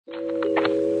Hey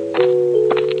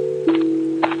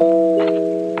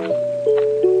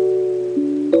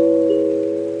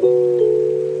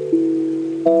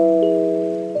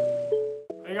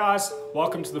guys,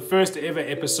 welcome to the first ever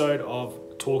episode of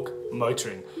Talk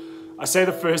Motoring. I say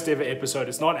the first ever episode,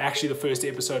 it's not actually the first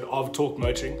episode of Talk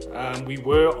Motoring. We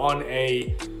were on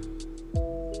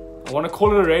I want to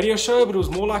call it a radio show, but it was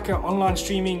more like an online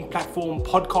streaming platform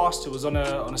podcast. It was on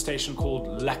a station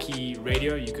called Lucky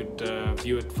Radio. You could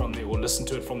view it from there or listen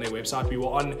to it from their website. We were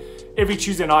on every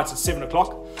Tuesday nights at 7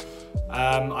 o'clock.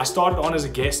 I started on as a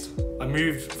guest. I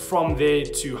moved from there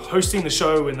to hosting the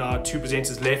show when our two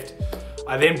presenters left.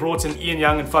 I then brought in Ian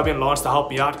Young and Fabian Lance to help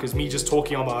me out because me just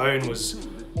talking on my own was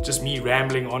just me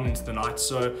rambling on into the night.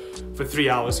 So for 3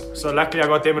 hours. So luckily I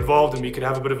got them involved and we could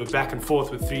have a bit of a back and forth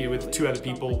with two other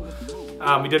people.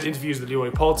 We did interviews with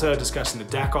Leroy Poulter discussing the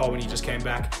Dakar when he just came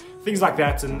back, things like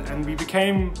that, and we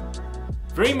became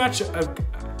very much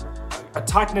a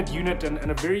tight-knit unit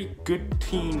and a very good,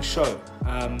 clean show.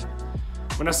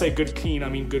 When I say good, clean, I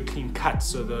mean good, clean cut.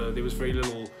 So there was very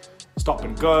little stop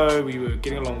and go. We were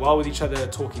getting along well with each other,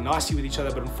 talking nicely with each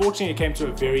other, but unfortunately it came to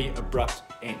a very abrupt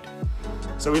end.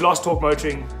 So we lost Talk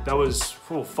Motoring. That was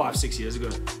 5-6 years ago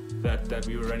that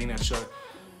we were running that show.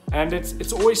 And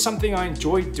it's always something I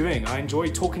enjoy doing. I enjoy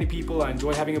talking to people, I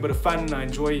enjoy having a bit of fun, I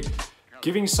enjoy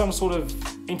giving some sort of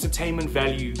entertainment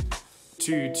value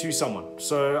to someone.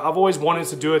 So I've always wanted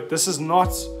to do it. This is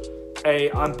not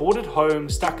I'm bored at home,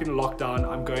 stuck in lockdown,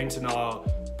 I'm going to now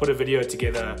put a video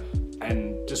together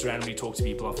and just randomly talk to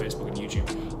people on Facebook and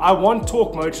YouTube. I want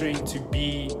Talk Motoring to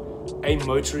be a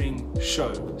motoring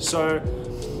show. So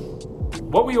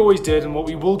what we always did and what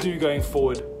we will do going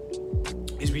forward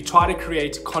is we try to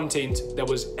create content that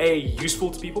was A,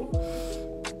 useful to people,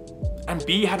 and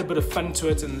B, had a bit of fun to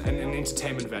it and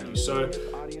entertainment value. So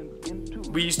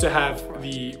we used to have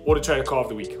the Auto Trader Car of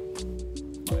the Week,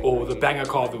 or the Banger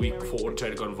Car of the Week before Auto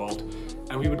Trader got involved.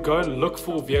 And we would go and look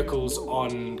for vehicles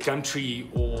on Gumtree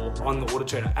or on the Auto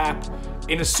Trader app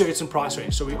in a certain price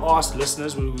range. So we asked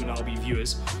listeners, who will now be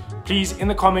viewers, please in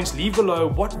the comments leave below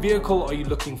what vehicle are you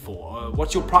looking for?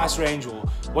 What's your price range, or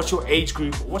what's your age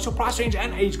group? What's your price range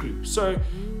and age group? So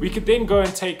we could then go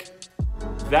and take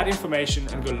that information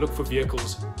and go look for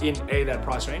vehicles in A, that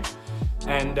price range,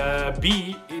 and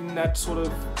B, in that sort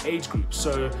of age group.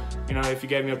 So, you know, if you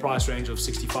gave me a price range of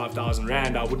 65,000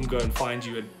 Rand, I wouldn't go and find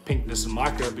you at Pink Nissan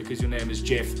Micro because your name is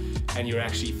Jeff and you're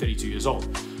actually 32 years old.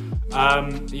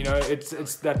 You know,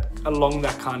 it's that along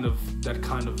that kind of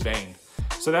vein.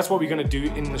 So that's what we're going to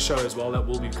do in the show as well. That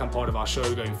will become part of our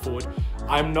show going forward.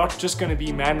 I'm not just going to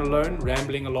be man alone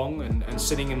rambling along and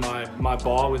sitting in my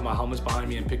bar with my helmets behind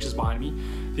me and pictures behind me.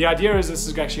 The idea is this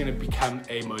is actually going to become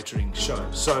a motoring show.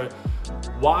 So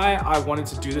why I wanted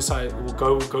to do this, I will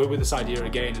go with this idea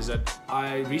again, is that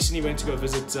I recently went to go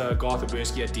visit Garth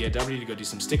Oberski at DAW to go do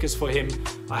some stickers for him.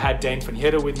 I had Dane van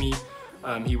Heerden with me.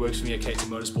 He works for me at KT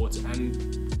Motorsports,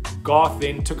 and Garth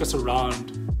then took us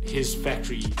around his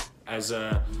factory as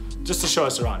just to show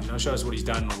us around, you know, show us what he's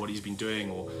done or what he's been doing,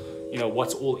 or you know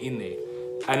what's all in there.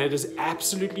 And it is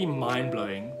absolutely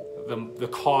mind-blowing, the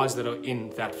cars that are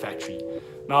in that factory.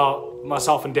 Now,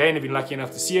 myself and Dane have been lucky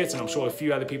enough to see it, and I'm sure a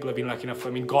few other people have been lucky enough. I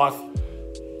mean, Garth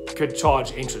could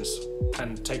charge entrance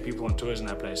and take people on tours in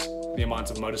that place, the amount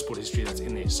of motorsport history that's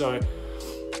in there. So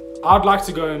I'd like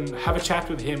to go and have a chat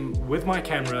with him with my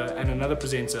camera and another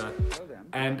presenter,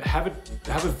 and have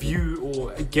a view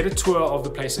or get a tour of the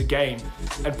place again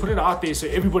and put it out there so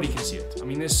everybody can see it. I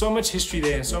mean, there's so much history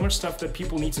there and so much stuff that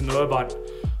people need to know about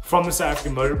from the South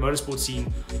African motorsport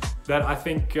scene that I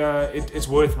think it's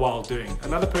worthwhile doing.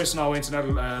 Another person I went and had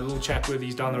a little chat with,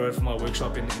 he's down the road from our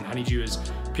workshop in Honeydew, is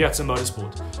Piazza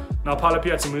Motorsport. Now, Paulo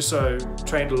Piazza Musso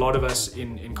trained a lot of us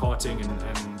in karting,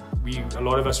 and a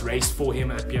lot of us raced for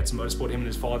him at Piazza Motorsport, him and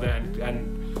his father,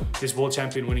 and his world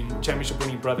championship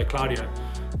winning brother Claudio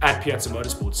at Piazza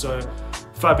Motorsport. So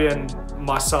Fabian,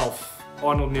 myself,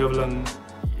 Arnold Neuvelin,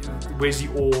 Wesley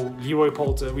Orr, Leroy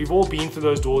Poulter, we've all been through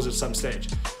those doors at some stage.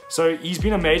 So he's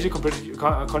been a major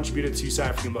contributor to South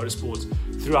African motorsports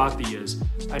throughout the years.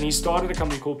 And he started a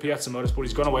company called Piazza Motorsport.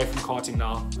 He's gone away from karting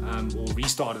now, or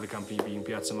restarted the company being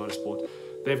Piazza Motorsport.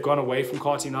 They've gone away from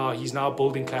karting now. He's now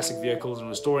building classic vehicles and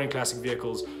restoring classic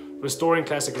vehicles, restoring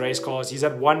classic race cars. He's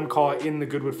had one car in the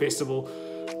Goodwood Festival.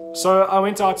 So I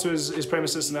went out to his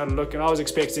premises and had a look, and I was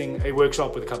expecting a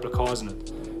workshop with a couple of cars in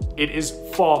it. It is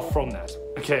far from that.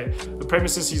 Okay, the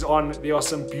premises he's on, there are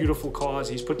some beautiful cars.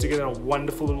 He's put together a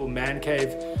wonderful little man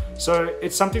cave. So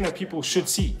it's something that people should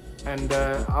see. and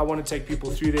I want to take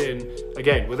people through there, and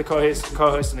again with a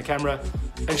co-host and a camera,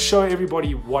 and show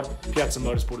everybody what Piazza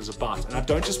Motorsport is about. And I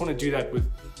don't just want to do that with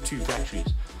 2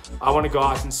 factories. I want to go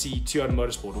out and see Toyota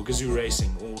Motorsport or Gazoo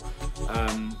Racing, or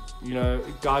you know,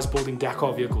 guys building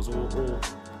Dakar vehicles, or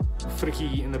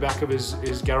Frikkie in the back of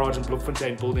his garage in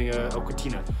Bloemfontein building a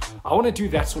Cortina. I want to do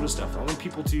that sort of stuff. I want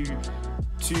people to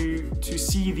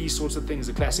see these sorts of things,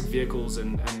 the classic vehicles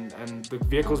and the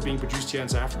vehicles being produced here in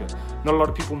South Africa. Not a lot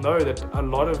of people know that a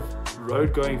lot of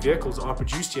road-going vehicles are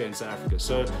produced here in South Africa.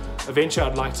 So eventually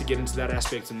I'd like to get into that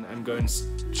aspect and go and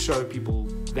show people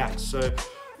that. So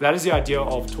that is the idea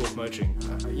of Talk Motoring.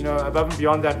 You know, above and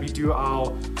beyond that, we do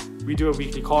a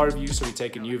weekly car review. So we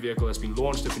take a new vehicle that's been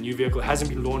launched. If a new vehicle hasn't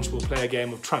been launched, we'll play a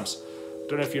game of Trumps. I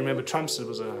don't know if you remember Trumps. It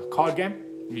was a card game.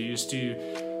 We used to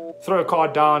throw a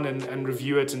card down and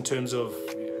review it in terms of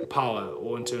power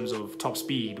or in terms of top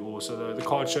speed, or so the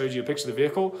card showed you a picture of the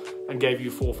vehicle and gave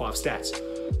you 4 or 5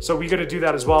 stats. So we're going to do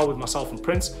that as well with myself and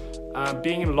Prince.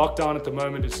 Being in lockdown at the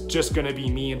moment, it's just going to be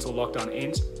me until lockdown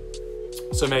ends.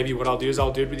 So maybe what I'll do is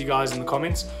I'll do it with you guys in the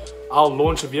comments. I'll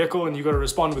launch a vehicle and you got to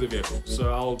respond with a vehicle.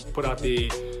 So I'll put out a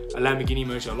Lamborghini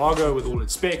Murcielago with all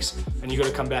its specs, and you got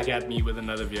to come back at me with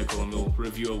another vehicle, and we'll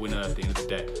review a winner at the end of the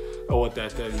day, or in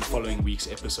the following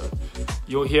week's episode.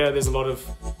 You'll hear there's a lot of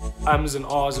ums and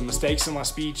ahs and mistakes in my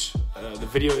speech. The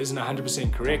video isn't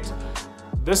 100% correct.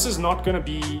 This is not going to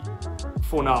be,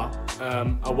 for now,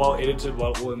 a well-edited,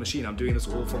 well-oiled machine. I'm doing this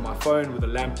all from my phone with a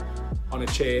lamp on a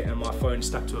chair and my phone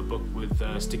stuck to a book with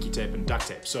sticky tape and duct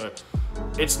tape. So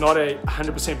it's not a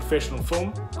 100% professional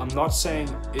film. I'm not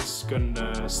saying it's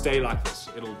gonna stay like this.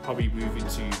 It'll probably move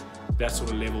into that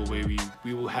sort of level where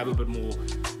we will have a bit more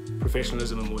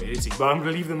professionalism and more editing, but I'm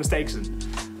gonna leave the mistakes in.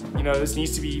 You know, this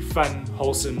needs to be fun,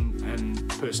 wholesome, and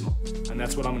personal, and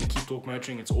that's what I'm gonna keep Talk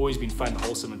Motoring. It's always been fun,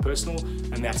 wholesome, and personal,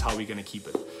 and that's how we're gonna keep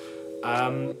it.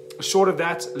 Short of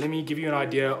that, let me give you an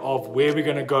idea of where we're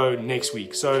gonna go next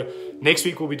week. So next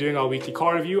week we'll be doing our weekly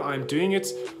car review. I'm doing it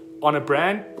on a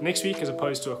brand next week as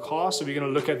opposed to a car. So we're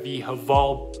gonna look at the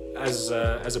Haval as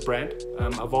a brand.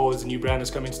 Haval is a new brand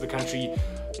that's come into the country.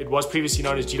 It was previously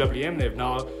known as GWM. They've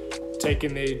now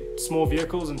taken their small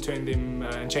vehicles and turned them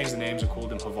and changed the names and called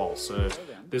them Haval. So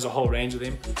there's a whole range of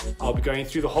them. I'll be going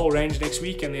through the whole range next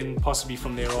week, and then possibly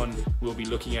from there on we'll be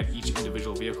looking at each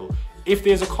individual vehicle. If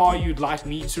there's a car you'd like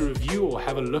me to review or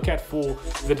have a look at for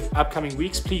the upcoming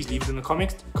weeks, please leave it in the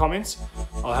comments.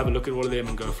 I'll have a look at all of them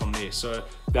and go from there. So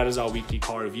that is our weekly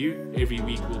car review. Every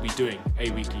week we'll be doing a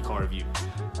weekly car review.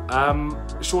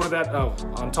 Short of that,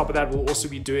 on top of that, we'll also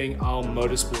be doing our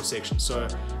motorsport section. So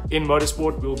in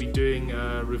motorsport, we'll be doing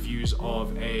reviews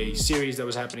of a series that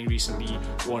was happening recently,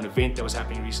 or an event that was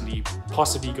happening recently.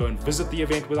 Possibly go and visit the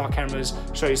event with our cameras,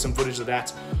 show you some footage of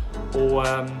that, or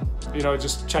you know,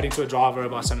 just chatting to a driver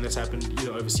about something that's happened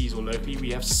either overseas or locally.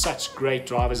 We have such great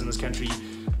drivers in this country,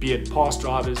 be it past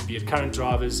drivers, be it current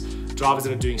drivers that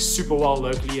are doing super well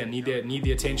locally and need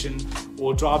the attention,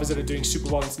 or drivers that are doing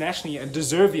super well internationally and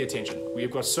deserve the attention.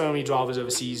 We've got so many drivers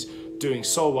overseas doing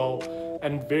so well,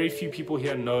 and very few people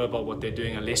here know about what they're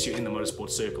doing unless you're in the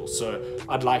motorsport circle. So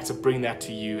I'd like to bring that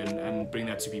to you and bring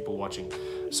that to people watching.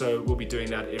 So we'll be doing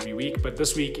that every week. But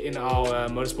this week in our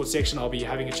motorsport section, I'll be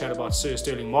having a chat about Sir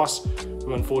Sterling Moss,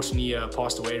 who unfortunately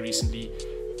passed away recently.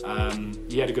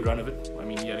 He had a good run of it. I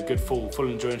mean, he had a good full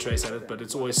endurance race at it, but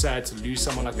it's always sad to lose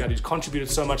someone like that who's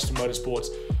contributed so much to motorsports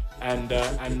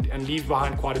and leave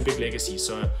behind quite a big legacy.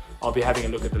 So I'll be having a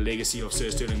look at the legacy of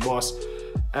Sir Sterling Moss.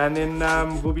 And then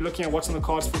we'll be looking at what's on the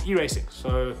cards for e-racing.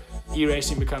 So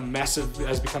e-racing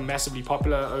has become massively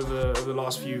popular over the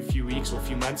last few weeks or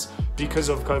few months because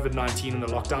of COVID-19 and the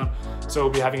lockdown. So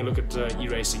we'll be having a look at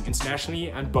e-racing internationally,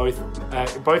 and both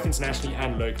internationally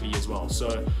and locally as well.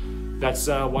 So that's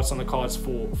what's on the cards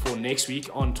for next week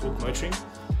on Talk Motoring.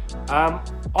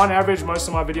 On average, most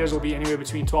of my videos will be anywhere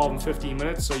between 12 and 15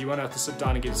 minutes, so you won't have to sit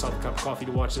down and get yourself a cup of coffee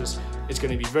to watch this. It's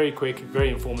going to be very quick, very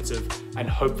informative, and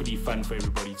hopefully fun for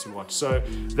everybody to watch. So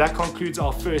that concludes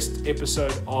our first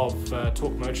episode of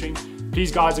Talk Motoring. Please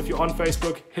guys, if you're on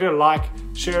Facebook, hit a like,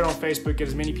 share it on Facebook, get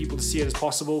as many people to see it as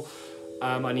possible.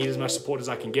 I need as much support as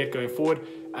I can get going forward.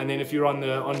 And then if you're on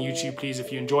YouTube, please,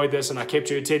 if you enjoyed this and I kept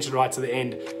your attention right to the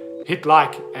end, hit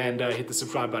like and hit the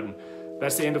subscribe button.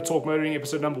 That's the end of Talk Motoring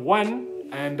episode number 1,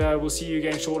 and we'll see you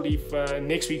again shortly for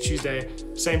next week, Tuesday,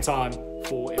 same time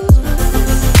for episode 2.